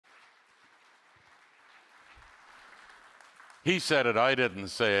He said it, I didn't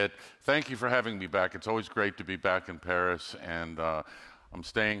say it. Thank you for having me back. It's always great to be back in Paris, and I'm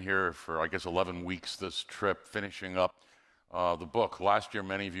staying here for, I guess, 11 weeks this trip, finishing up the book. Last year,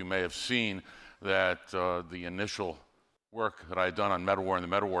 many of you may have seen that the initial work that I had done on Metawar and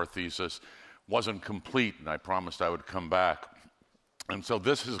the Metawar Thesis wasn't complete, and I promised I would come back. And so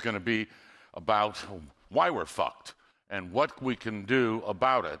this is going to be about why we're fucked and what we can do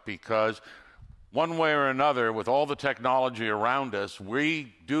about it, because one way or another, with all the technology around us,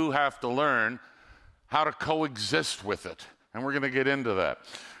 we do have to learn how to coexist with it. And we're going to get into that.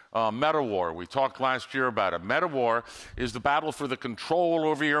 Metawar, we talked last year about it. Metawar is the battle for the control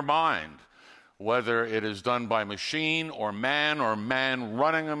over your mind, whether it is done by machine or man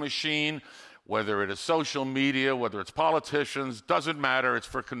running a machine, whether it is social media, whether it's politicians, doesn't matter. It's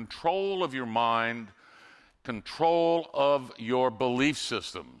for control of your mind, control of your belief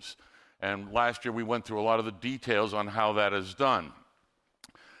systems. And last year we went through a lot of the details on how that is done.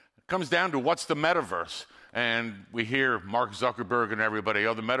 It comes down to what's the metaverse. And we hear Mark Zuckerberg and everybody,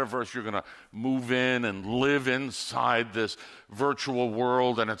 oh, the metaverse, you're going to move in and live inside this virtual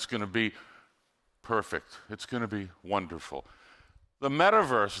world, and it's going to be perfect. It's going to be wonderful. The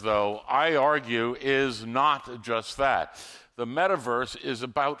metaverse, though, I argue, is not just that. The metaverse is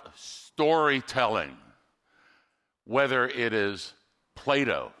about storytelling, whether it is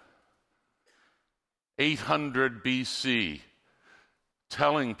Plato, 800 BC,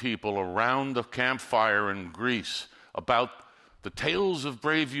 telling people around the campfire in Greece about the tales of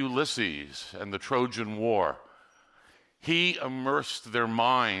brave Ulysses and the Trojan War. He immersed their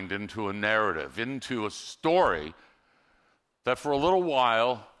mind into a narrative, into a story that for a little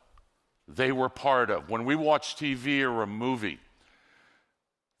while they were part of. When we watch TV or a movie,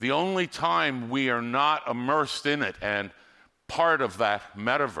 the only time we are not immersed in it and part of that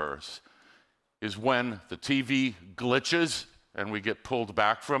metaverse is when the TV glitches and we get pulled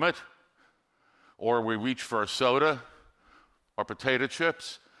back from it, or we reach for a soda or potato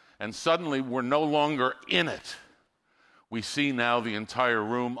chips, and suddenly we're no longer in it. We see now the entire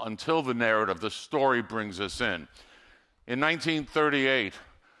room until the narrative, the story brings us in. In 1938,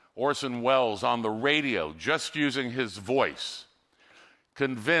 Orson Welles, on the radio, just using his voice,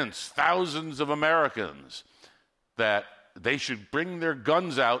 convinced thousands of Americans that they should bring their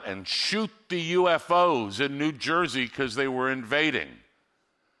guns out and shoot the UFOs in New Jersey because they were invading.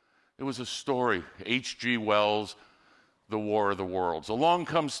 It was a story. H.G. Wells, The War of the Worlds. Along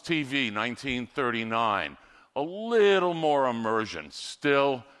comes TV, 1939. A little more immersion,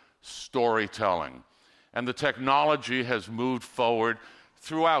 still storytelling. And the technology has moved forward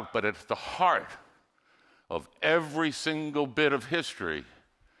throughout, but at the heart of every single bit of history,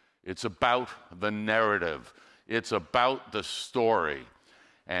 it's about the narrative. It's about the story.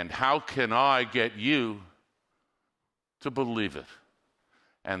 And how can I get you to believe it?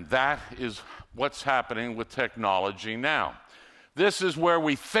 And that is what's happening with technology now. This is where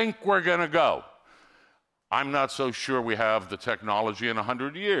we think we're going to go. I'm not so sure we have the technology in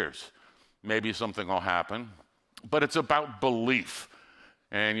 100 years. Maybe something will happen. But it's about belief.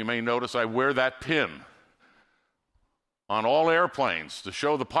 And you may notice I wear that pin on all airplanes to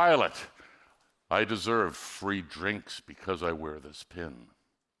show the pilot I deserve free drinks because I wear this pin.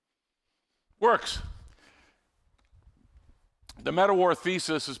 Works. The Metawar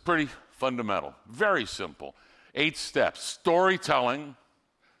Thesis is pretty fundamental, very simple. 8 steps. Storytelling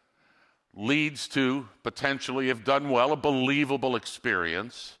leads to, potentially, if done well, a believable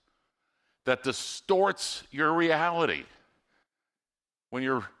experience that distorts your reality. When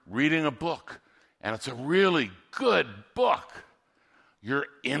you're reading a book, and it's a really good book, you're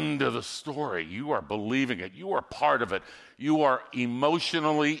into the story. You are believing it. You are part of it. You are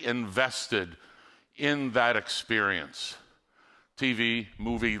emotionally invested in that experience. TV,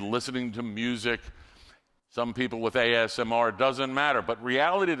 movie, listening to music, some people with ASMR, doesn't matter. But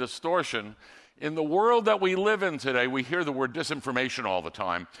reality distortion, in the world that we live in today, we hear the word disinformation all the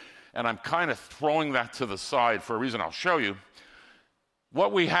time. And I'm kind of throwing that to the side for a reason I'll show you.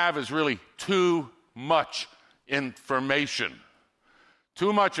 What we have is really too much information.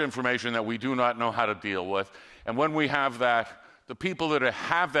 Too much information that we do not know how to deal with. And when we have that, the people that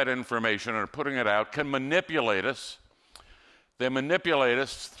have that information and are putting it out can manipulate us. They manipulate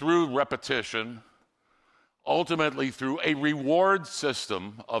us through repetition, ultimately through a reward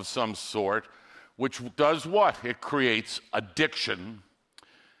system of some sort, which does what? It creates addiction.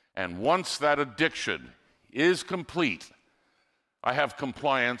 And once that addiction is complete, I have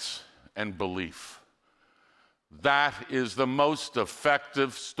compliance and belief. That is the most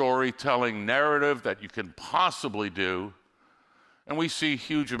effective storytelling narrative that you can possibly do. And we see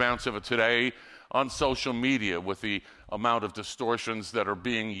huge amounts of it today on social media with the amount of distortions that are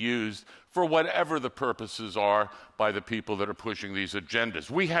being used for whatever the purposes are by the people that are pushing these agendas.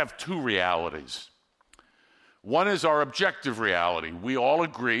 We have two realities. One is our objective reality. We all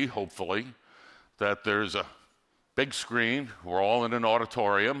agree, hopefully, that there's a big screen. We're all in an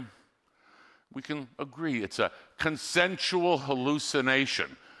auditorium. We can agree it's a consensual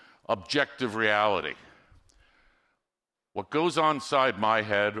hallucination, objective reality. What goes on inside my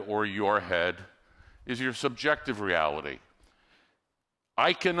head or your head is your subjective reality.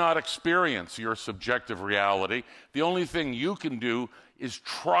 I cannot experience your subjective reality. The only thing you can do is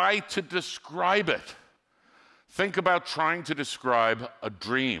try to describe it. Think about trying to describe a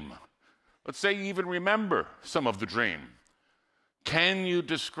dream. Let's say you even remember some of the dream. Can you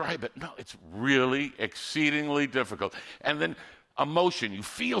describe it? No, it's really exceedingly difficult. And then emotion, you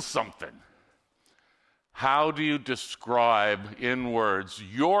feel something. How do you describe in words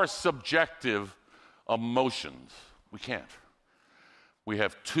your subjective emotions? We can't. We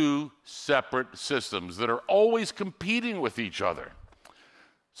have two separate systems that are always competing with each other.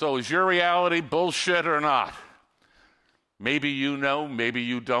 So is your reality bullshit or not? Maybe you know, maybe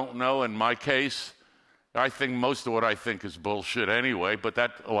you don't know. In my case, I think most of what I think is bullshit anyway, but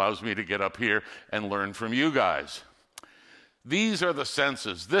that allows me to get up here and learn from you guys. These are the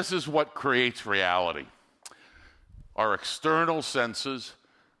senses. This is what creates reality. Our external senses,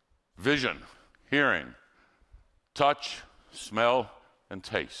 vision, hearing, touch, smell, and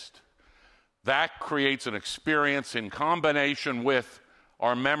taste. That creates an experience in combination with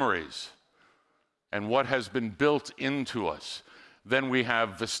our memories and what has been built into us. Then we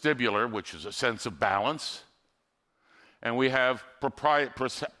have vestibular, which is a sense of balance, and we have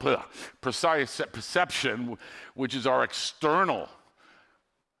perception, which is our external.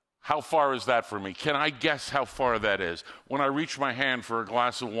 How far is that for me? Can I guess how far that is? When I reach my hand for a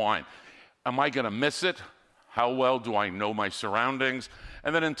glass of wine, am I going to miss it? How well do I know my surroundings?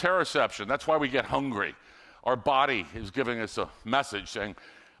 And then interoception, that's why we get hungry. Our body is giving us a message saying,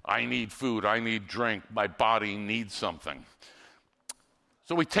 I need food, I need drink, my body needs something.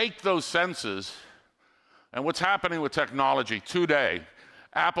 So we take those senses, and what's happening with technology today,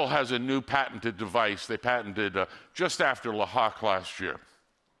 Apple has a new patented device they patented just after La Hack last year.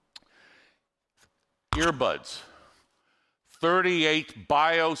 Earbuds, 38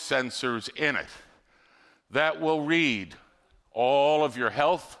 biosensors in it that will read all of your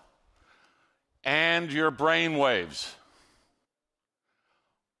health and your brain waves.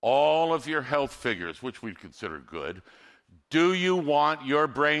 All of your health figures, which we consider good. Do you want your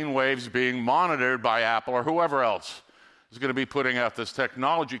brain waves being monitored by Apple or whoever else is going to be putting out this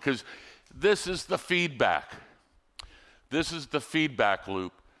technology? Because this is the feedback. This is the feedback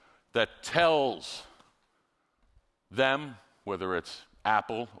loop that tells them, whether it's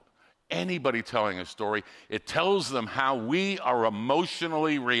Apple, anybody telling a story, it tells them how we are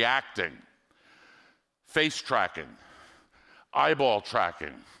emotionally reacting. Face tracking, eyeball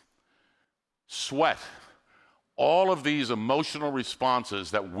tracking, sweat, all of these emotional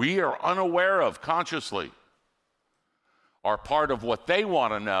responses that we are unaware of consciously are part of what they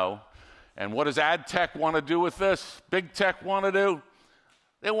want to know. And what does ad tech want to do with this? Big tech want to do?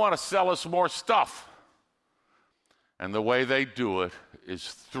 They want to sell us more stuff. And the way they do it is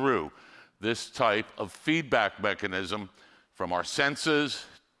through this type of feedback mechanism from our senses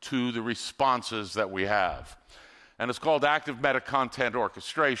to the responses that we have. And it's called active meta-content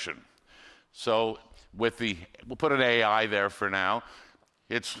orchestration. So we'll put an AI there for now.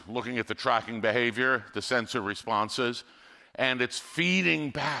 It's looking at the tracking behavior, the sensor responses, and it's feeding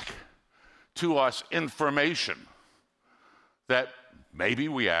back to us information that maybe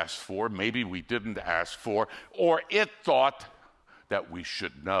we asked for, maybe we didn't ask for, or it thought that we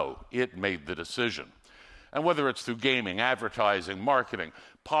should know. It made the decision. And whether it's through gaming, advertising, marketing,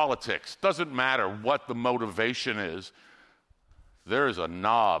 politics, doesn't matter what the motivation is, there is a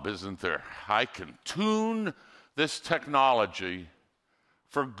knob, isn't there? I can tune this technology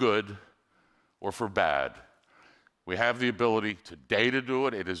for good or for bad. We have the ability today to do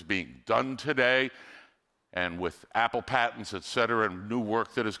it. It is being done today. And with Apple patents, et cetera, and new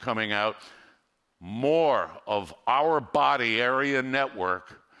work that is coming out, more of our body area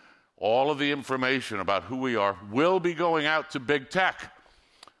network, all of the information about who we are, will be going out to big tech.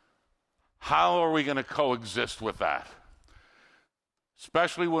 How are we going to coexist with that?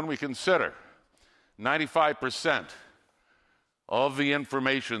 Especially when we consider 95% of the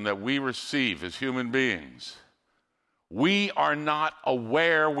information that we receive as human beings, we are not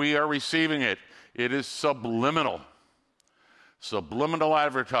aware we are receiving it. It is subliminal. Subliminal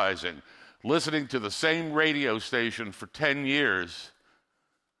advertising. Listening to the same radio station for 10 years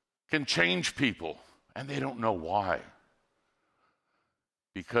can change people, and they don't know why.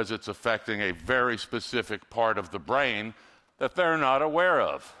 Because it's affecting a very specific part of the brain that they're not aware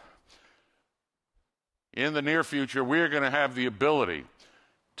of. In the near future, we're going to have the ability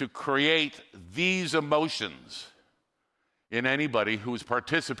to create these emotions in anybody who's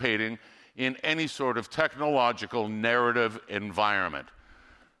participating in any sort of technological narrative environment,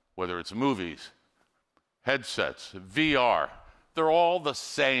 whether it's movies, headsets, VR. They're all the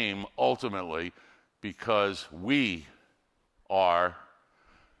same ultimately because we are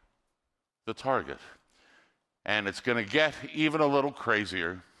the target. And it's going to get even a little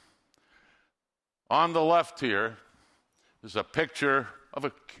crazier. On the left here is a picture of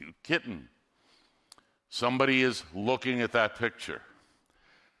a cute kitten. Somebody is looking at that picture.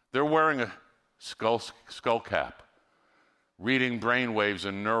 They're wearing a skull cap, reading brainwaves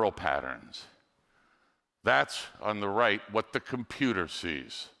and neural patterns. That's, on the right, what the computer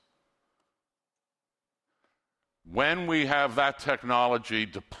sees. When we have that technology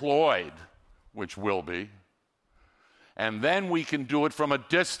deployed, which will be, and then we can do it from a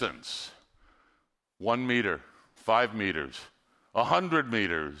distance, 1 meter, 5 meters, 100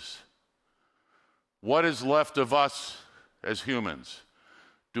 meters. What is left of us as humans?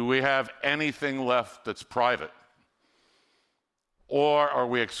 Do we have anything left that's private? Or are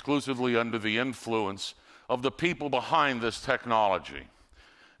we exclusively under the influence of the people behind this technology?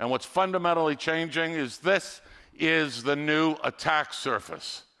 And what's fundamentally changing is this is the new attack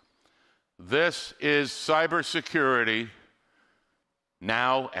surface. This is cybersecurity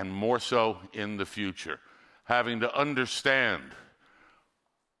now and more so in the future. Having to understand,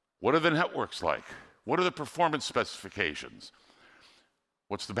 what are the networks like? What are the performance specifications?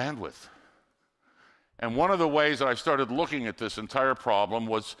 What's the bandwidth? And one of the ways that I started looking at this entire problem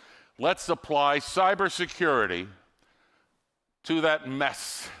was, let's apply cybersecurity to that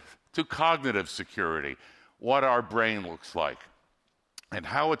mess, to cognitive security, what our brain looks like and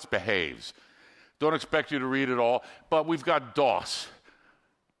how it behaves. Don't expect you to read it all, but we've got DOS.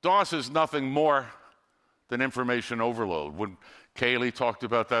 DOS is nothing more than information overload. When Kaylee talked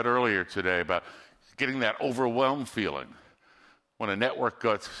about that earlier today, about getting that overwhelmed feeling. When a network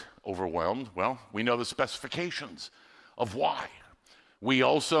gets overwhelmed, well, we know the specifications of why. We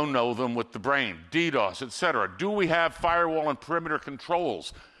also know them with the brain, DDoS, etc. Do we have firewall and perimeter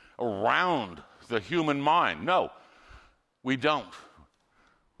controls around the human mind? No, we don't.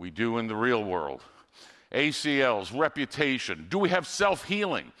 We do in the real world. ACLs, reputation. Do we have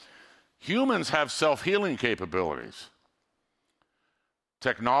self-healing? Humans have self-healing capabilities.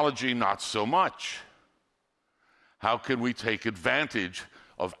 Technology, not so much. How can we take advantage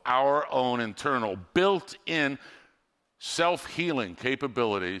of our own internal built-in self-healing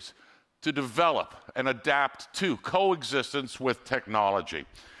capabilities to develop and adapt to coexistence with technology?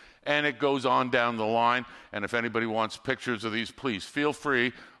 And it goes on down the line, and if anybody wants pictures of these, please feel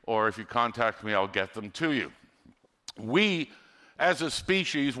free, or if you contact me, I'll get them to you. We, as a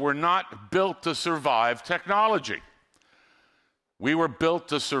species, were not built to survive technology. We were built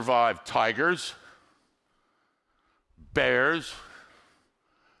to survive tigers, bears.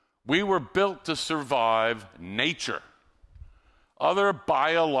 We were built to survive nature, other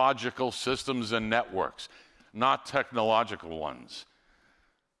biological systems and networks, not technological ones.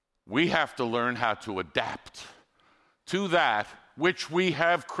 We have to learn how to adapt to that which we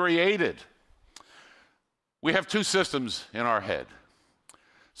have created. We have two systems in our head.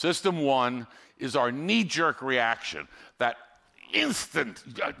 System one is our knee-jerk reaction, that instant,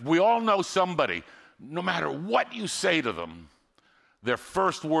 we all know somebody, no matter what you say to them, their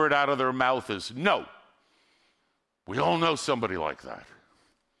first word out of their mouth is no. We all know somebody like that.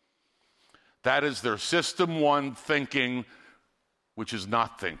 That is their system one thinking, which is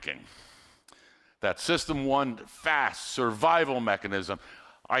not thinking. That system one fast survival mechanism.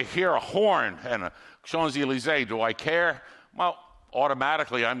 I hear a horn and a Champs-Élysées, do I care? Well,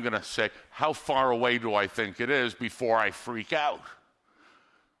 automatically I'm going to say, how far away do I think it is before I freak out?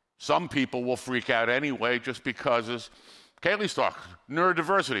 Some people will freak out anyway just because, as Kaylee's talk,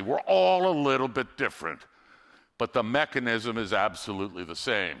 neurodiversity. We're all a little bit different, but the mechanism is absolutely the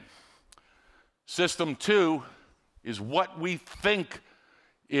same. System two is what we think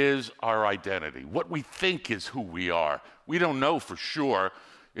is our identity, what we think is who we are. We don't know for sure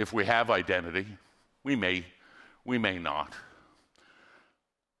if we have identity. We may not.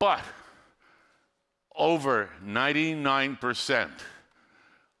 But over 99%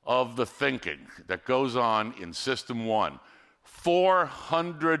 of the thinking that goes on in system one,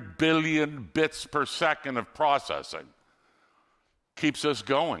 400 billion bits per second of processing, keeps us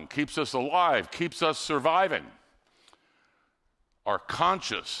going, keeps us alive, keeps us surviving. are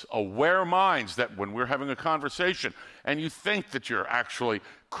conscious, aware minds that when we're having a conversation and you think that you're actually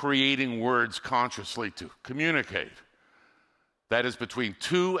creating words consciously to communicate, that is between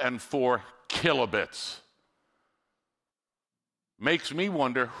 2 and 4 kilobits. Makes me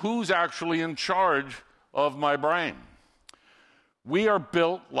wonder who's actually in charge of my brain. We are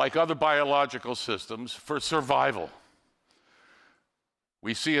built, like other biological systems, for survival.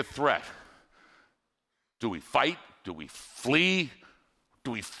 We see a threat. Do we fight? Do we flee?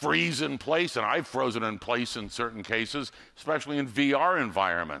 Do we freeze in place? And I've frozen in place in certain cases, especially in VR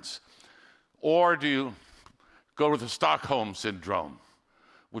environments. Or do you go to the Stockholm Syndrome,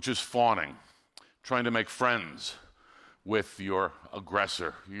 which is fawning, trying to make friends with your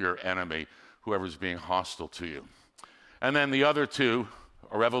aggressor, your enemy, whoever's being hostile to you? And then the other two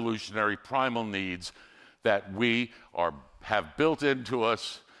are evolutionary primal needs that we have built into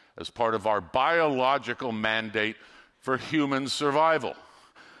us as part of our biological mandate for human survival.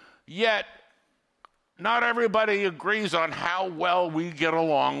 Yet, not everybody agrees on how well we get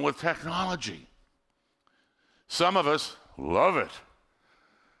along with technology. Some of us love it.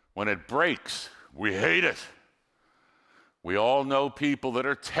 When it breaks, we hate it. We all know people that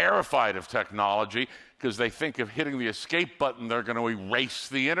are terrified of technology because they think of hitting the escape button, they're going to erase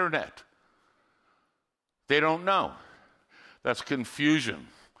the internet. They don't know. That's confusion.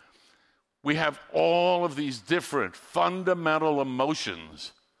 We have all of these different fundamental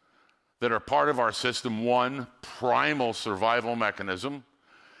emotions that are part of our system one, primal survival mechanism,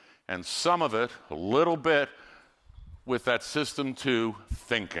 and some of it, a little bit, with that system two,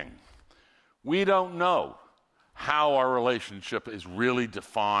 thinking. We don't know how our relationship is really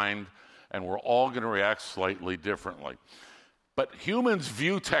defined, and we're all going to react slightly differently. But humans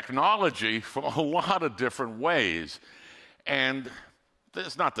view technology from a lot of different ways, and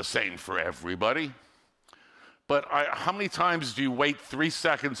it's not the same for everybody. But how many times do you wait 3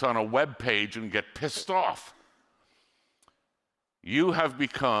 seconds on a web page and get pissed off? You have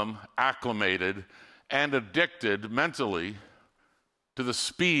become acclimated and addicted mentally to the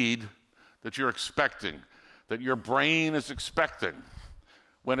speed that you're expecting, that your brain is expecting.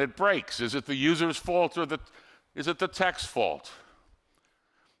 When it breaks, is it the user's fault or is it the tech's fault?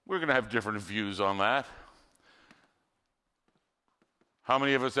 We're going to have different views on that. How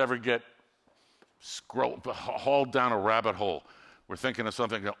many of us ever get hauled down a rabbit hole? We're thinking of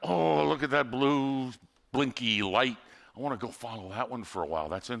something, oh, look at that blue blinky light. I want to go follow that one for a while.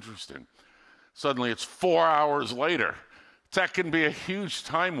 That's interesting. Suddenly it's 4 hours later. Tech can be a huge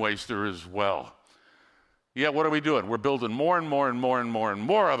time waster as well. Yeah, what are we doing? We're building more and more and more and more and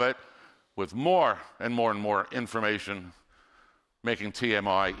more of it with more and more information, making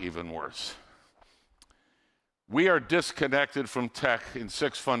TMI even worse. We are disconnected from tech in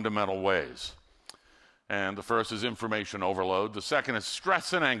 6 fundamental ways. And the first is information overload. The second is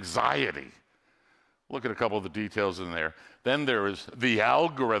stress and anxiety. Look at a couple of the details in there. Then there is the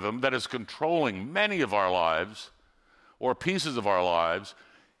algorithm that is controlling many of our lives or pieces of our lives,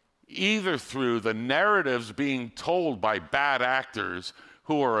 either through the narratives being told by bad actors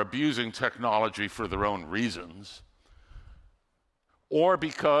who are abusing technology for their own reasons, or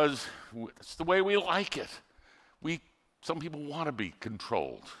because it's the way we like it. Some people want to be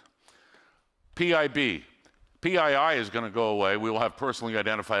controlled. PII is going to go away. We will have personally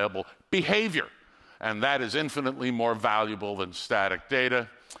identifiable behavior, and that is infinitely more valuable than static data.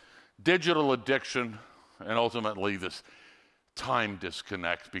 Digital addiction, and ultimately this time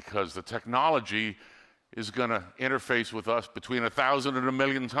disconnect, because the technology is going to interface with us between 1,000 and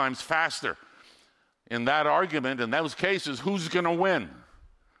 1,000,000 times faster. In that argument, in those cases, who's going to win?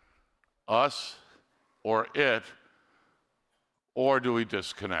 Us or it? Or do we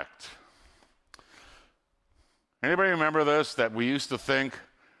disconnect? Anybody remember this, that we used to think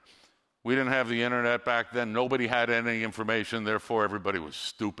we didn't have the internet back then, nobody had any information, therefore everybody was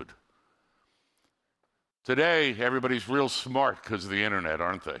stupid. Today, everybody's real smart because of the internet,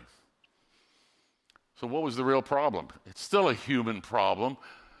 aren't they? So what was the real problem? It's still a human problem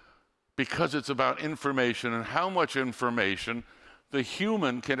because it's about information and how much information the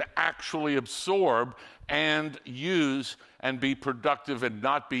human can actually absorb and use and be productive and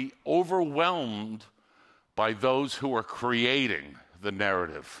not be overwhelmed by those who are creating the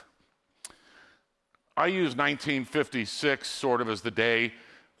narrative. I use 1956 sort of as the day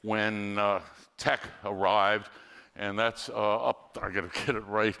when tech arrived, and that's up, I gotta get it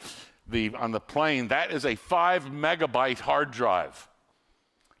right, on the plane, that is a 5 megabyte hard drive.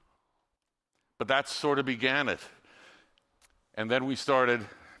 But that sort of began it. And then we started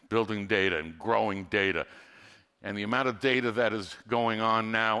building data and growing data. And the amount of data that is going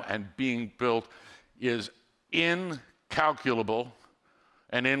on now and being built is incalculable,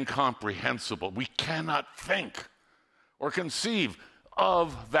 and incomprehensible. We cannot think or conceive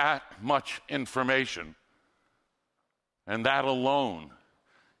of that much information. And that alone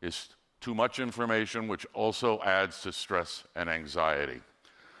is too much information, which also adds to stress and anxiety.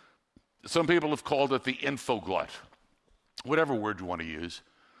 Some people have called it the infoglut, whatever word you want to use.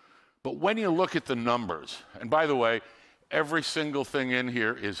 But when you look at the numbers, and by the way, every single thing in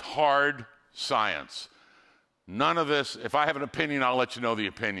here is hard science. None of this, if I have an opinion, I'll let you know the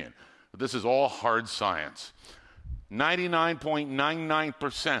opinion. But this is all hard science.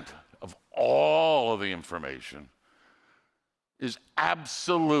 99.99% of all of the information is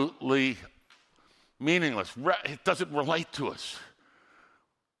absolutely meaningless. It doesn't relate to us.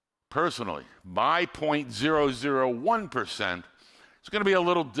 Personally, my 0.001% is going to be a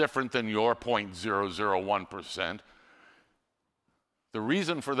little different than your 0.001%. The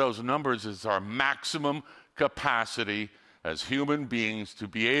reason for those numbers is our maximum capacity as human beings to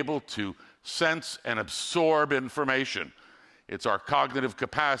be able to sense and absorb information. It's our cognitive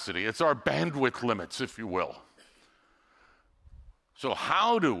capacity. It's our bandwidth limits, if you will. So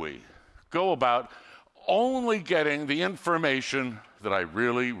how do we go about only getting the information that I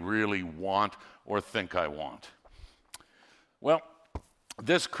really, really want or think I want? Well,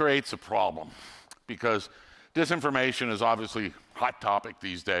 this creates a problem because disinformation is obviously a hot topic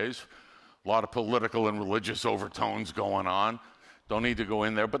these days. A lot of political and religious overtones going on. Don't need to go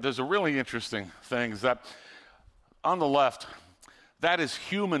in there, but there's a really interesting thing is that on the left, that is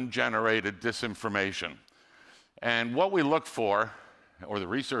human-generated disinformation. And what we look for, or the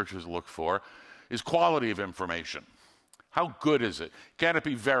researchers look for, is quality of information. How good is it? Can it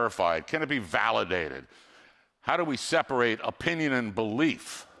be verified? Can it be validated? How do we separate opinion and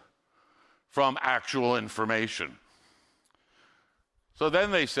belief from actual information? So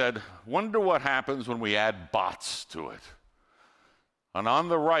then they said, wonder what happens when we add bots to it. And on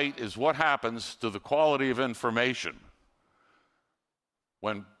the right is what happens to the quality of information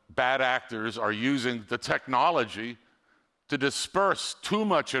when bad actors are using the technology to disperse too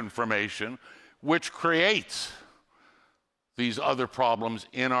much information, which creates these other problems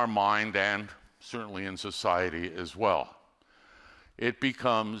in our mind and certainly in society as well. It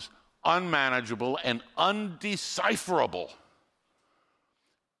becomes unmanageable and undecipherable.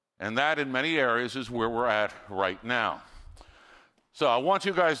 And that, in many areas, is where we're at right now. So I want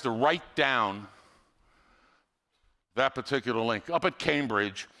you guys to write down that particular link. Up at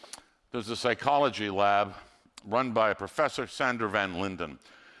Cambridge, there's a psychology lab run by a professor, Sander van Linden.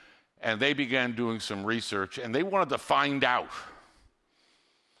 And they began doing some research, and they wanted to find out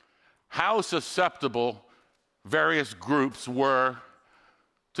how susceptible various groups were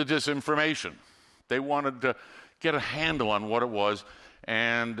to disinformation. They wanted to get a handle on what it was,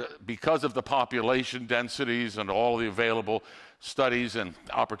 and because of the population densities and all the available studies and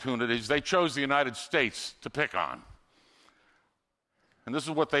opportunities, they chose the United States to pick on. And this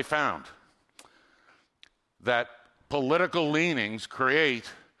is what they found, that political leanings create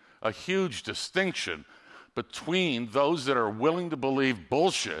a huge distinction between those that are willing to believe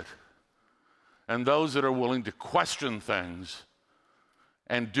bullshit and those that are willing to question things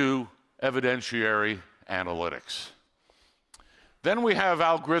and do evidentiary analytics. Then we have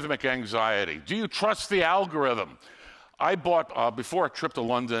algorithmic anxiety. Do you trust the algorithm? I bought, before a trip to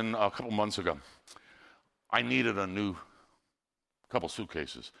London a couple months ago, I needed a new couple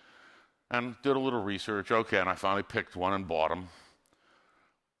suitcases and did a little research. Okay, and I finally picked one and bought them.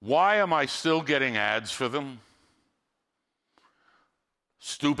 Why am I still getting ads for them?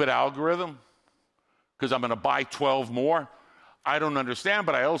 Stupid algorithm? Because I'm going to buy 12 more? I don't understand,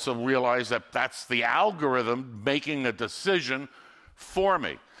 but I also realize that that's the algorithm making a decision for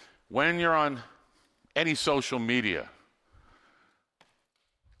me. When you're on any social media,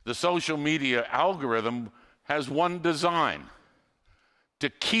 the social media algorithm has one design: to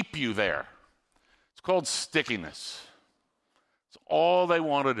keep you there. It's called stickiness. It's all they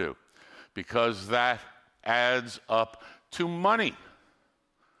want to do, because that adds up to money.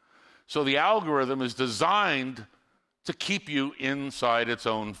 So the algorithm is designed to keep you inside its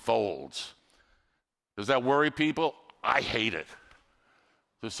own folds. Does that worry people? I hate it.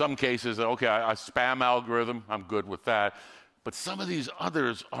 There's some cases that, okay, a spam algorithm, I'm good with that. But some of these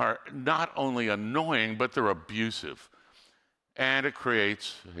others are not only annoying, but they're abusive. And it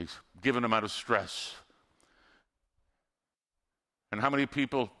creates a given amount of stress. And how many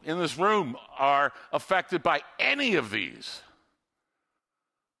people in this room are affected by any of these?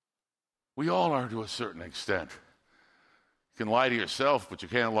 We all are to a certain extent. You can lie to yourself, but you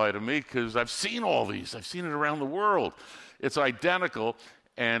can't lie to me, because I've seen all these. I've seen it around the world. It's identical,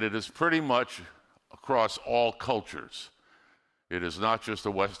 and it is pretty much a across all cultures. It is not just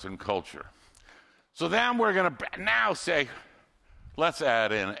a Western culture. So then we're going to now say, let's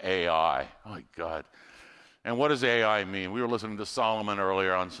add in AI. Oh, my God. And what does AI mean? We were listening to Solomon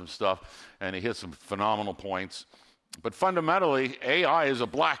earlier on some stuff, and he hit some phenomenal points. But fundamentally, AI is a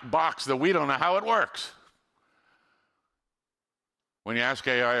black box that we don't know how it works. When you ask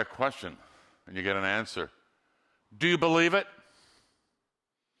AI a question and you get an answer, do you believe it?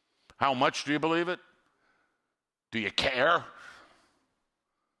 How much do you believe it? Do you care?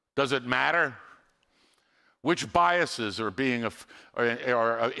 Does it matter? Which biases are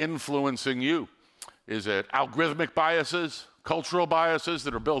influencing you? Is it algorithmic biases, cultural biases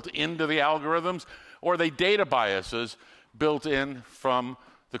that are built into the algorithms, or are they data biases built in from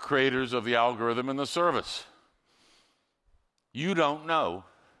the creators of the algorithm and the service? You don't know,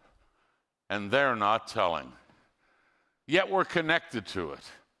 and they're not telling. Yet we're connected to it.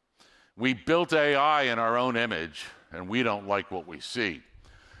 We built AI in our own image, and we don't like what we see.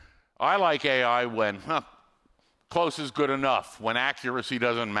 I like AI when close is good enough, when accuracy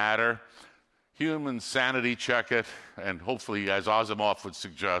doesn't matter. Humans sanity check it, and hopefully, as Asimov would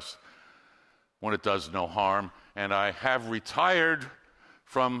suggest, when it does no harm. And I have retired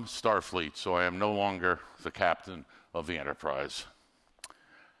from Starfleet, so I am no longer the captain of the Enterprise.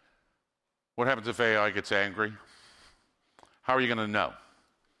 What happens if AI gets angry? How are you going to know?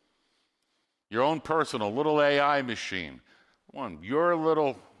 Your own personal little AI machine, your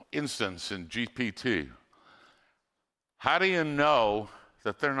little instance in GPT. How do you know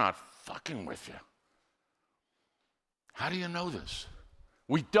that they're not fucking with you? How do you know this?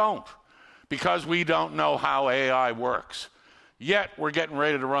 We don't, because we don't know how AI works. Yet we're getting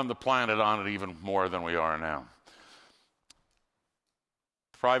ready to run the planet on it even more than we are now.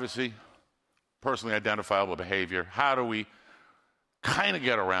 Privacy, personally identifiable behavior. How do we kind of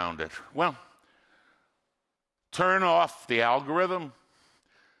get around it? Well, turn off the algorithm.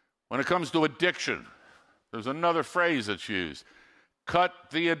 When it comes to addiction, there's another phrase that's used. Cut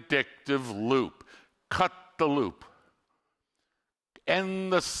the addictive loop. Cut the loop.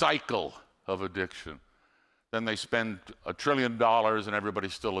 End the cycle of addiction. Then they spend $1 trillion and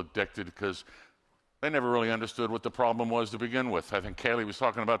everybody's still addicted because they never really understood what the problem was to begin with. I think Kaylee was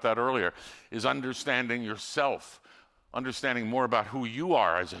talking about that earlier, is understanding yourself, understanding more about who you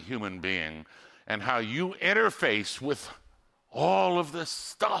are as a human being and how you interface with all of this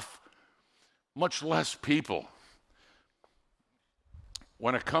stuff. Much less people.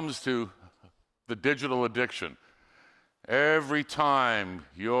 When it comes to the digital addiction, every time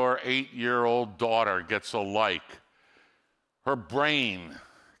your 8-year-old daughter gets a like, her brain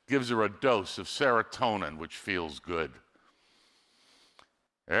gives her a dose of serotonin, which feels good.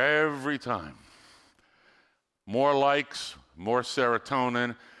 Every time. More likes, more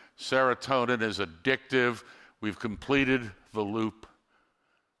serotonin. Serotonin is addictive. We've completed the loop.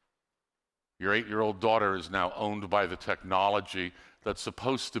 Your 8-year-old daughter is now owned by the technology that's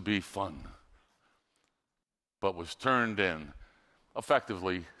supposed to be fun, but was turned in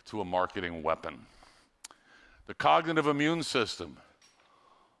effectively to a marketing weapon. The cognitive immune system,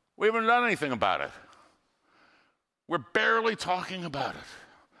 we haven't done anything about it. We're barely talking about it.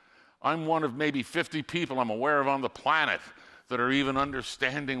 I'm one of maybe 50 people I'm aware of on the planet that are even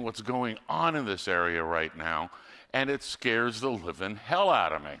understanding what's going on in this area right now, and it scares the living hell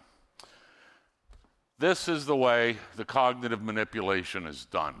out of me. This is the way the cognitive manipulation is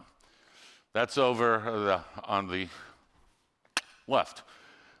done. That's over on the left.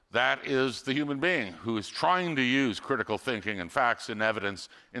 That is the human being who is trying to use critical thinking and facts and evidence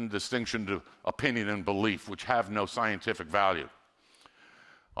in distinction to opinion and belief, which have no scientific value.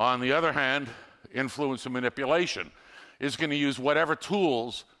 On the other hand, influence and manipulation is going to use whatever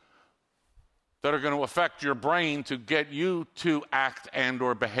tools that are going to affect your brain to get you to act and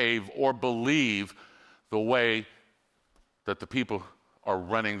or behave or believe the way that the people are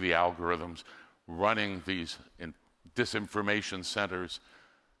running the algorithms, running these disinformation centers,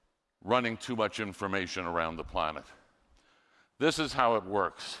 running too much information around the planet. This is how it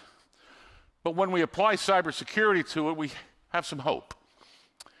works. But when we apply cybersecurity to it, we have some hope.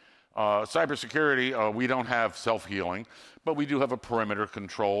 Cybersecurity, we don't have self-healing, but we do have a perimeter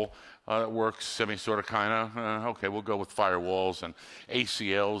control that works sort of kind of, okay, we'll go with firewalls and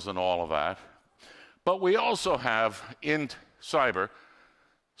ACLs and all of that. But we also have in cyber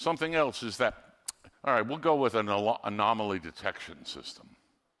something else, is that, all right, we'll go with an anomaly detection system.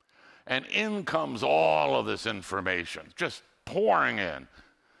 And in comes all of this information, just pouring in.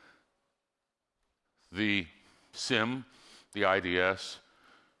 The SIM, the IDS,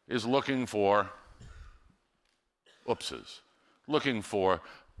 is looking for oopses, looking for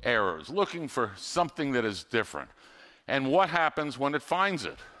errors, looking for something that is different. And what happens when it finds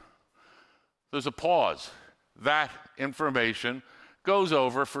it? There's a pause. That information goes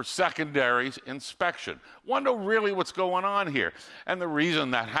over for secondary inspection. Wonder really what's going on here. And the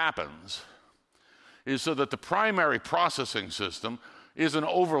reason that happens is so that the primary processing system isn't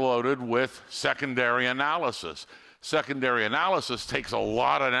overloaded with secondary analysis. Secondary analysis takes a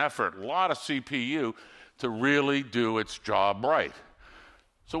lot of effort, a lot of CPU to really do its job right.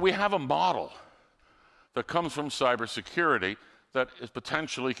 So we have a model that comes from cybersecurity that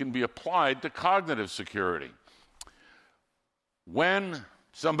potentially can be applied to cognitive security. When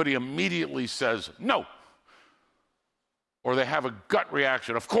somebody immediately says no, or they have a gut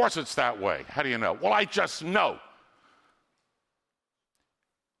reaction, of course it's that way. How do you know? Well, I just know.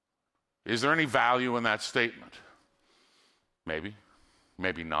 Is there any value in that statement? Maybe,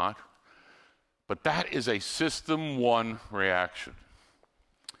 maybe not. But that is a system one reaction.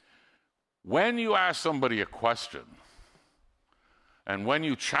 When you ask somebody a question, and when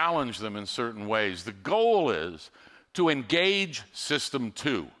you challenge them in certain ways, the goal is to engage system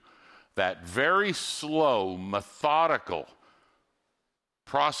two, that very slow, methodical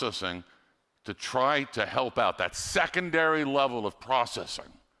processing to try to help out, that secondary level of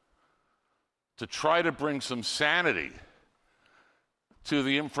processing, to try to bring some sanity to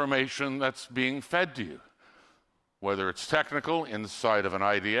the information that's being fed to you, whether it's technical inside of an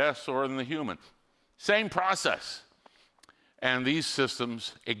IDS or in the human. Same process. And these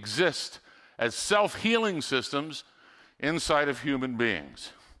systems exist as self-healing systems inside of human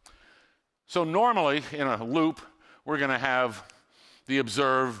beings. So normally, in a loop, we're going to have the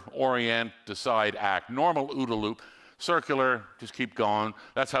observe, orient, decide, act. Normal OODA loop, circular, just keep going.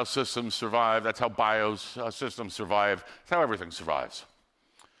 That's how systems survive. That's how systems survive. That's how everything survives.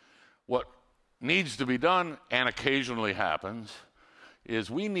 What needs to be done, and occasionally happens, is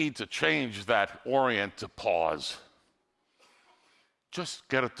we need to change that orient to pause. Just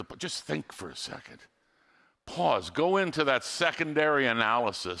get it to, just think for a second. Pause, go into that secondary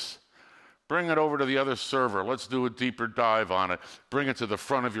analysis, bring it over to the other server. Let's do a deeper dive on it. Bring it to the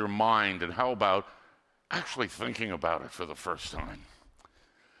front of your mind, and how about actually thinking about it for the first time?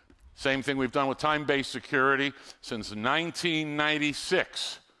 Same thing we've done with time-based security since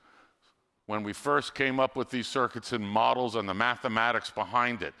 1996, when we first came up with these circuits and models and the mathematics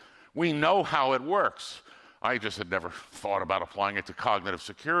behind it. We know how it works. I just had never thought about applying it to cognitive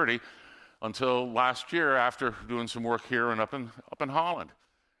security until last year after doing some work here and up in Holland.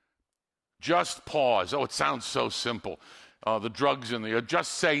 Just pause. Oh, it sounds so simple. The drugs in the,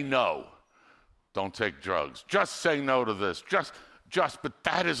 just say no. Don't take drugs. Just say no to this. But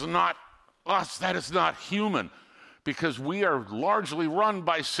that is not us. That is not human, because we are largely run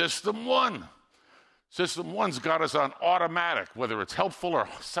by system one. System one's got us on automatic, whether it's helpful or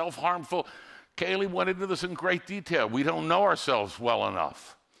self-harmful. Kaylee went into this in great detail. We don't know ourselves well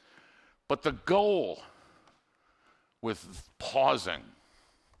enough. But the goal with pausing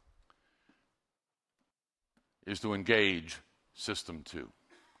is to engage system two.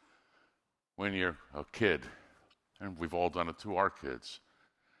 When you're a kid, and we've all done it to our kids,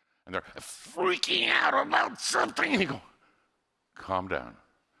 and they're freaking out about something, and you go, calm down,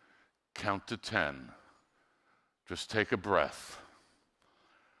 count to 10, just take a breath.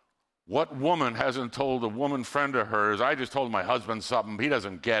 What woman hasn't told a woman friend of hers, I just told my husband something, he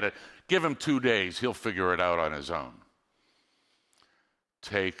doesn't get it, give him 2 days, he'll figure it out on his own.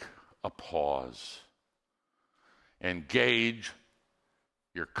 Take a pause. Engage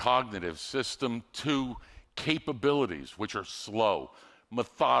your cognitive system two capabilities, which are slow,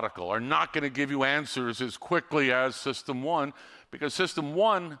 methodical, are not going to give you answers as quickly as system one, because system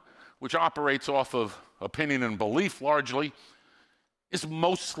one, which operates off of opinion and belief largely, is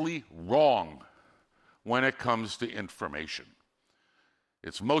mostly wrong when it comes to information.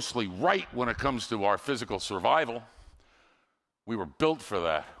 It's mostly right when it comes to our physical survival. We were built for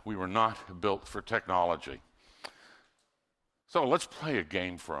that. We were not built for technology. So let's play a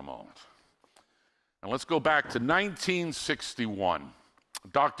game for a moment. And let's go back to 1961.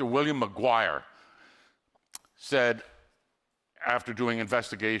 Dr. William McGuire said, after doing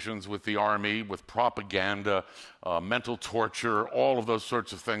investigations with the Army, with propaganda, mental torture, all of those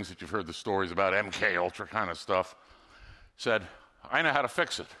sorts of things that you've heard the stories about, MK Ultra kind of stuff, said, I know how to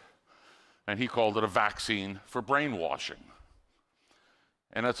fix it. And he called it a vaccine for brainwashing.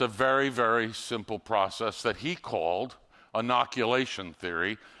 And it's a very, very simple process that he called inoculation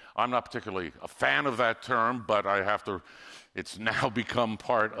theory. I'm not particularly a fan of that term, but it's now become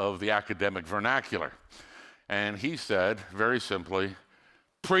part of the academic vernacular. And he said, very simply,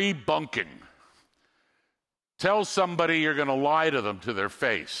 pre-bunking. Tell somebody you're going to lie to them to their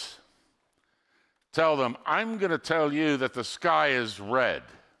face. Tell them, I'm going to tell you that the sky is red.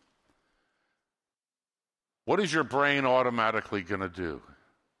 What is your brain automatically going to do?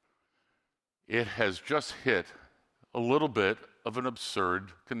 It has just hit a little bit of an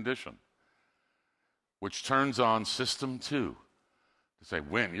absurd condition, which turns on system 2 to say,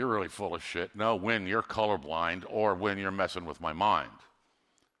 Winn, you're really full of shit. No, Winn, you're colorblind, or Winn, you're messing with my mind.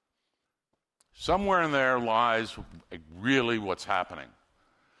 Somewhere in there lies really what's happening.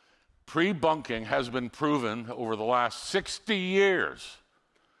 Pre-bunking has been proven over the last 60 years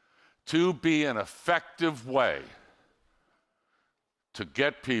to be an effective way to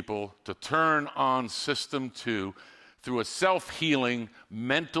get people to turn on system 2 through a self-healing,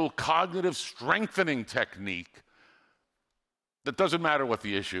 mental, cognitive strengthening technique that doesn't matter what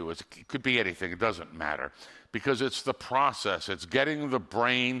the issue is. It could be anything. It doesn't matter because it's the process. It's getting the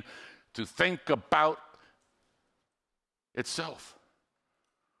brain to think about itself,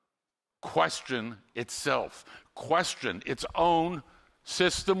 question itself, question its own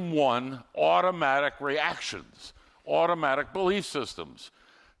system 1 automatic reactions, automatic belief systems,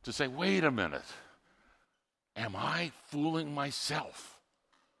 to say, wait a minute, am I fooling myself?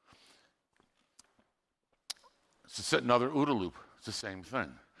 It's another OODA loop. It's the same thing,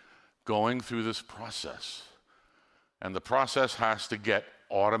 going through this process. And the process has to get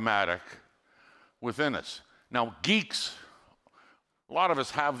automatic within us. Now, geeks, a lot of us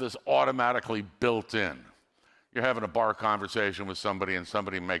have this automatically built in. You're having a bar conversation with somebody and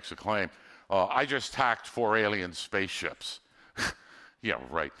somebody makes a claim. I just hacked 4 alien spaceships. Yeah,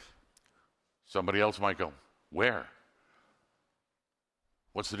 right. Somebody else might go, where?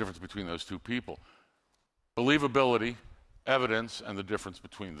 What's the difference between those two people? Believability, evidence, and the difference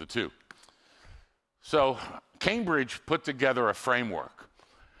between the two. So Cambridge put together a framework,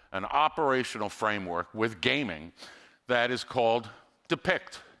 an operational framework with gaming that is called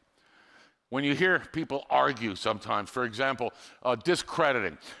Depict. When you hear people argue sometimes, for example,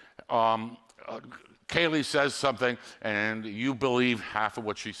 discrediting, Kaylee says something and you believe half of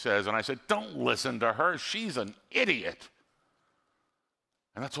what she says, and I said, don't listen to her, she's an idiot.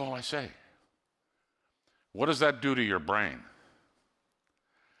 And that's all I say. What does that do to your brain?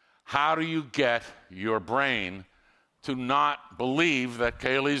 How do you get your brain to not believe that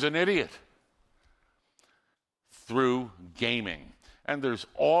Kaylee's an idiot? Through gaming. And there's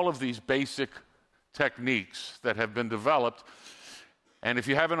all of these basic techniques that have been developed. And if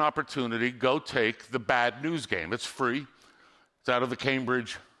you have an opportunity, go take the bad news game. It's free. It's out of the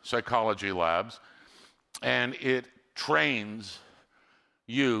Cambridge Psychology Labs. And it trains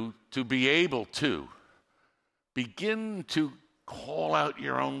you to be able to begin to call out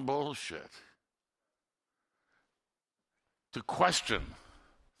your own bullshit, to question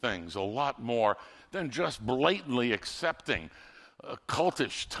things a lot more than just blatantly accepting a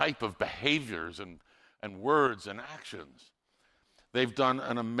cultish type of behaviors and words and actions. They've done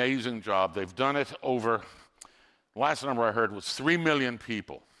an amazing job. They've done it over, the last number I heard was 3 million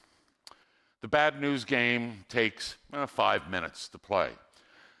people. The bad news game takes 5 minutes to play.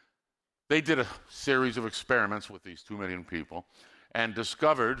 They did a series of experiments with these 2 million people and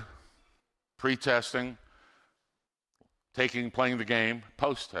discovered, pre-testing, playing the game,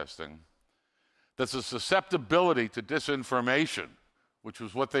 post-testing, that the susceptibility to disinformation, which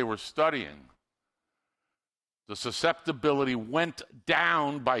was what they were studying, the susceptibility went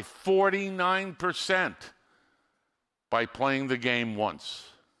down by 49% by playing the game once.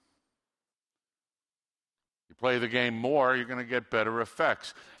 You play the game more, you're going to get better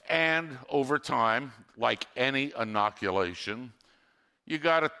effects. And over time, like any inoculation, you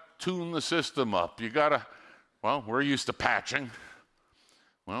got to tune the system up. You got to, well, we're used to patching.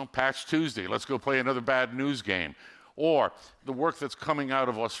 Well, Patch Tuesday, let's go play another bad news game. Or the work that's coming out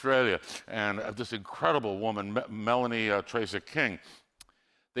of Australia and this incredible woman, Melanie Tracer King.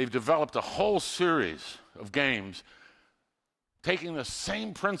 They've developed a whole series of games taking the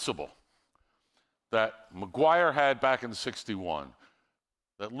same principle that McGuire had back in '61,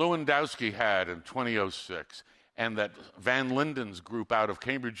 that Lewandowski had in 2006, and that Van Linden's group out of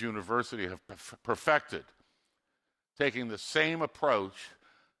Cambridge University have perfected, taking the same approach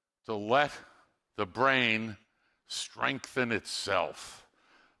to let the brain strengthen itself,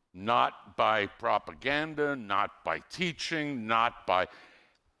 not by propaganda, not by teaching, not by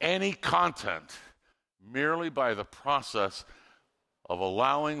any content, merely by the process of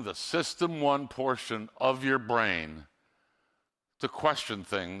allowing the System 1 portion of your brain to question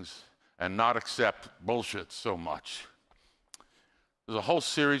things and not accept bullshit so much. There's a whole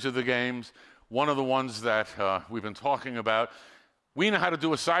series of the games. One of the ones that we've been talking about We know how to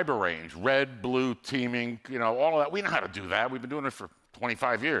do a cyber range, red, blue, teaming, all of that. We know how to do that. We've been doing it for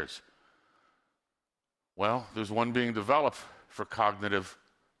 25 years. Well, there's one being developed for cognitive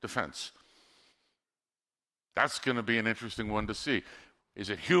defense. That's going to be an interesting one to see. Is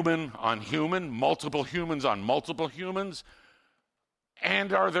it human on human, multiple humans on multiple humans?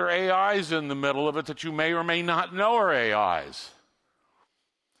 And are there AIs in the middle of it that you may or may not know are AIs?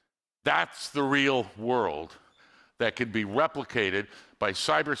 That's the real world that can be replicated by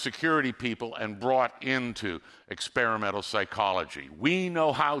cybersecurity people and brought into experimental psychology. We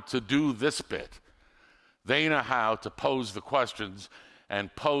know how to do this bit. They know how to pose the questions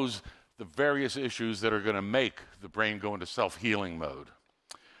and pose the various issues that are going to make the brain go into self-healing mode.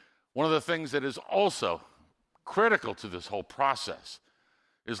 One of the things that is also critical to this whole process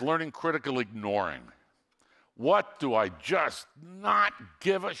is learning critical ignoring. What do I just not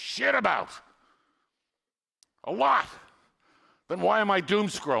give a shit about? A lot. Then why am I doom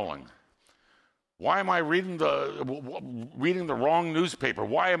scrolling? Why am I reading the wrong newspaper?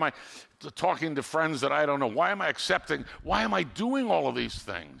 Why am I talking to friends that I don't know? Why am I accepting? Why am I doing all of these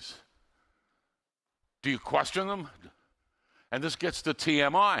things? Do you question them? And this gets to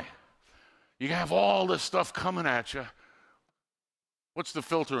TMI. You have all this stuff coming at you. What's the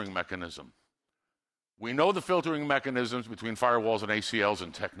filtering mechanism? We know the filtering mechanisms between firewalls and ACLs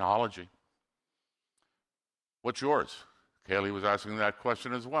and technology. What's yours? Kaylee was asking that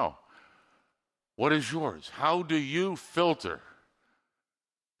question as well. What is yours? How do you filter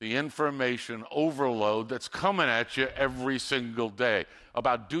the information overload that's coming at you every single day?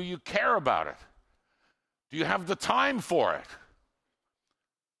 About, do you care about it? Do you have the time for it?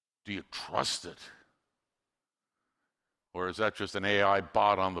 Do you trust it? Or is that just an AI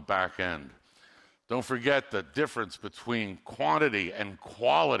bot on the back end? Don't forget the difference between quantity and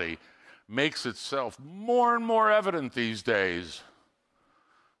quality makes itself more and more evident these days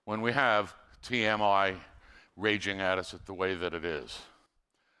when we have TMI raging at us the way that it is.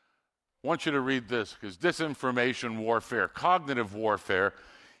 I want you to read this, because disinformation warfare, cognitive warfare,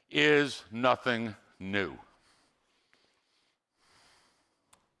 is nothing new.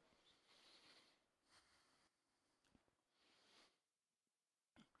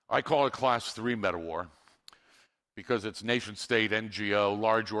 I call it Class 3 Metawar because it's nation-state, NGO,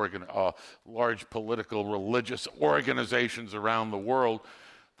 large political, religious organizations around the world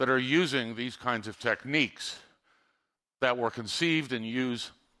that are using these kinds of techniques that were conceived and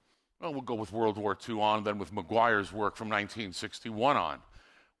used, well, we'll go with World War II on, then with McGuire's work from 1961 on,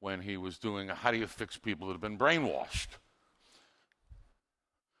 when he was doing how do you fix people that have been brainwashed.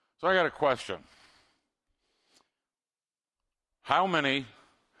 So I got a question. How many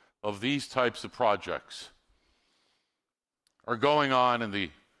of these types of projects are going on in the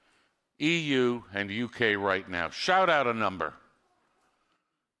EU and UK right now? Shout out a number.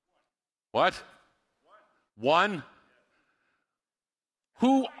 What? One?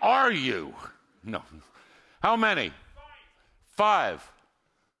 Who are you? No. How many? Five.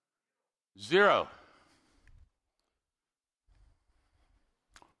 Zero.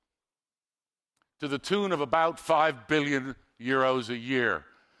 To the tune of about 5 billion euros a year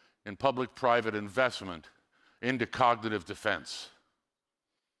in public-private investment into cognitive defense.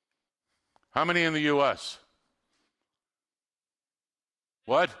 How many in the U.S.?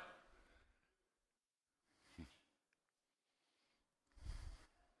 What?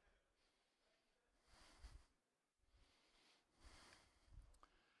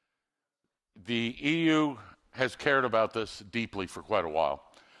 The EU has cared about this deeply for quite a while.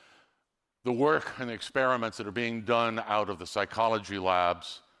 The work and the experiments that are being done out of the psychology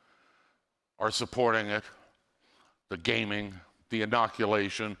labs are supporting it. The gaming, the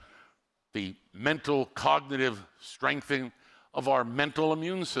inoculation, the mental cognitive strengthening of our mental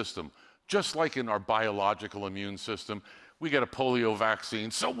immune system. Just like in our biological immune system, we get a polio vaccine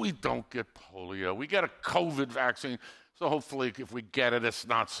so we don't get polio. We get a COVID vaccine, so hopefully if we get it, it's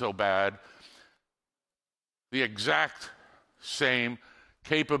not so bad. The exact same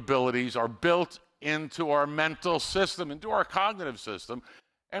capabilities are built into our mental system, into our cognitive system,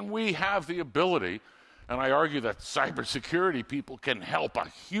 and we have the ability, and I argue that cybersecurity people can help a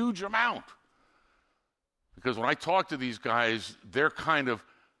huge amount. Because when I talk to these guys, they're kind of,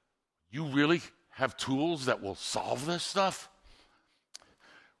 you really have tools that will solve this stuff?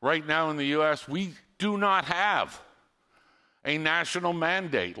 Right now in the US, we do not have a national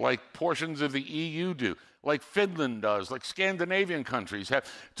mandate like portions of the EU do, like Finland does, like Scandinavian countries have,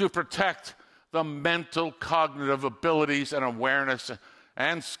 to protect the mental cognitive abilities and awareness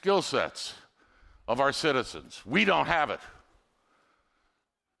and skill sets of our citizens. We don't have it.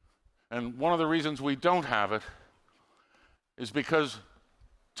 And one of the reasons we don't have it is because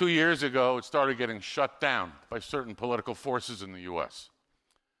 2 years ago it started getting shut down by certain political forces in the U.S.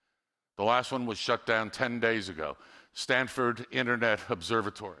 The last one was shut down 10 days ago, Stanford Internet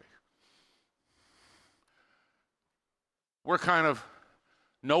Observatory. We're kind of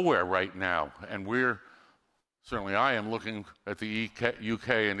nowhere right now, and certainly I am looking at the UK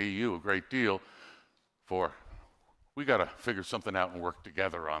and EU a great deal we got to figure something out and work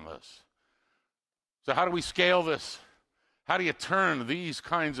together on this. So how do we scale this? How do you turn these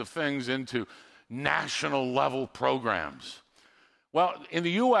kinds of things into national level programs? Well, in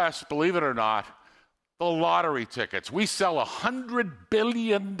the US, believe it or not, the lottery tickets, we sell $100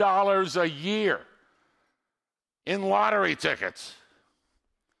 billion a year in lottery tickets.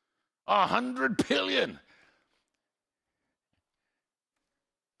 $100 billion.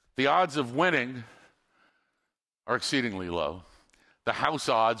 The odds of winning are exceedingly low. The house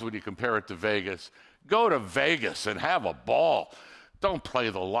odds, when you compare it to Vegas, go to Vegas and have a ball. Don't play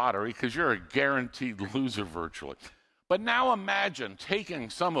the lottery because you're a guaranteed loser virtually. But now imagine taking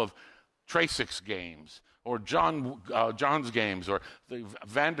some of Trasik's games or John's games or the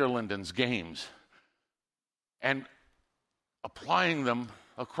Vanderlinden's games and applying them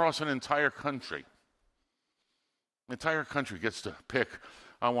across an entire country. The entire country gets to pick,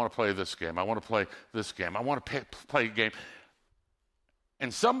 I want to play this game, I want to play this game, I want to play a game.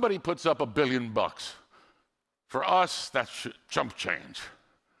 And somebody puts up $1 billion. For us, that's chump change.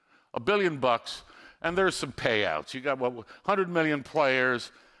 $1 billion, and there's some payouts. You got 100 million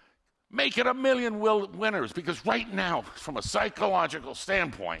players. Make it 1 million winners, because right now, from a psychological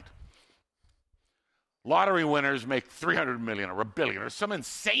standpoint, lottery winners make 300 million or 1 billion or some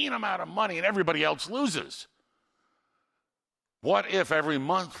insane amount of money, and everybody else loses. What if every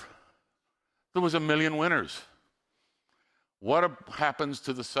month there was 1 million winners? What happens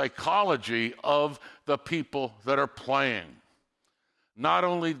to the psychology of the people that are playing? Not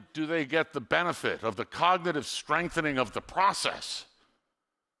only do they get the benefit of the cognitive strengthening of the process,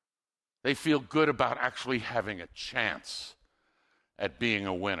 they feel good about actually having a chance at being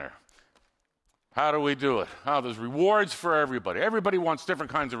a winner. How do we do it? Oh, there's rewards for everybody. Everybody wants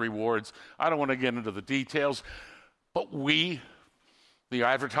different kinds of rewards. I don't want to get into the details, but we, the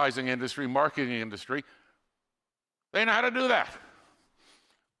advertising industry, marketing industry, they know how to do that.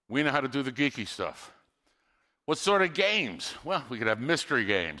 We know how to do the geeky stuff. What sort of games? Well, we could have mystery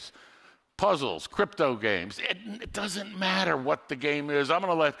games, puzzles, crypto games. It doesn't matter what the game is. I'm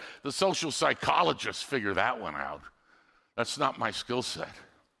going to let the social psychologists figure that one out. That's not my skill set.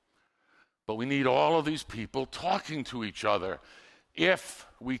 But we need all of these people talking to each other if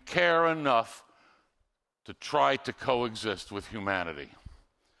we care enough to try to coexist with humanity.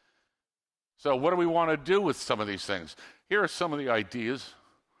 So what do we want to do with some of these things? Here are some of the ideas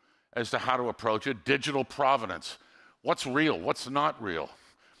as to how to approach it. Digital provenance. What's real? What's not real?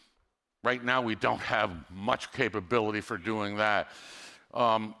 Right now, we don't have much capability for doing that.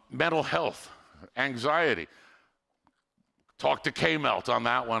 Mental health, anxiety. Talk to K-Melt on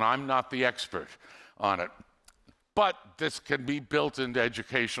that one. I'm not the expert on it. But this can be built into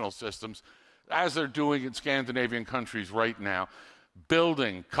educational systems, as they're doing in Scandinavian countries right now,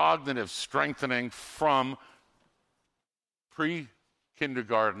 building cognitive strengthening from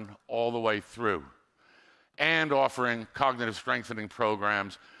pre-kindergarten all the way through, and offering cognitive strengthening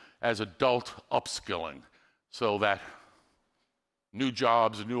programs as adult upskilling so that new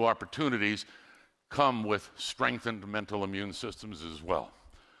jobs and new opportunities come with strengthened mental immune systems as well.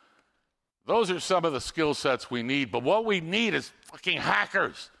 Those are some of the skill sets we need, but what we need is fucking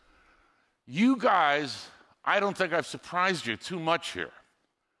hackers. You guys, I don't think I've surprised you too much here.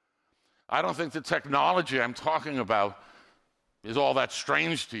 I don't think the technology I'm talking about is all that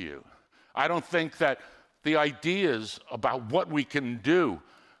strange to you. I don't think that the ideas about what we can do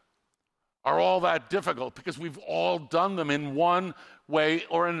are all that difficult, because we've all done them in one way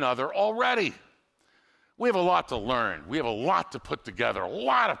or another already. We have a lot to learn. We have a lot to put together, a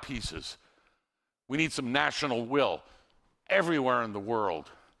lot of pieces. We need some national will everywhere in the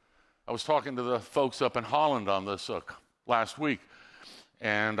world. I was talking to the folks up in Holland on this last week,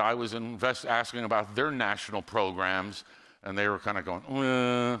 and I was asking about their national programs, and they were kind of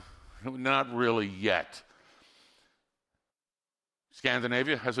going, not really yet.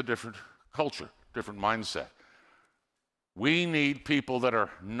 Scandinavia has a different culture, different mindset. We need people that are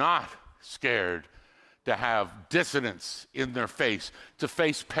not scared to have dissonance in their face, to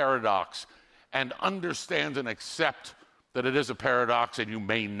face paradox, and understand and accept that it is a paradox and you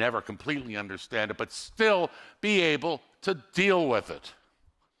may never completely understand it, but still be able to deal with it.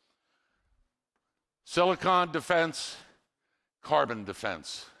 Silicon defense, carbon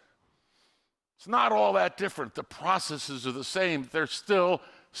defense. It's not all that different. The processes are the same. They're still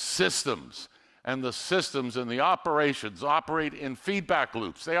systems. And the systems and the operations operate in feedback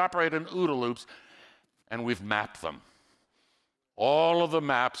loops. They operate in OODA loops, and we've mapped them. All of the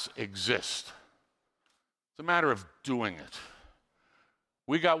maps exist. It's a matter of doing it.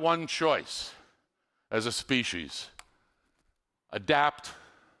 We got one choice as a species: adapt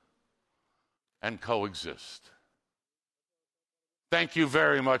and coexist. Thank you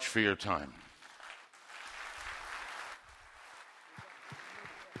very much for your time.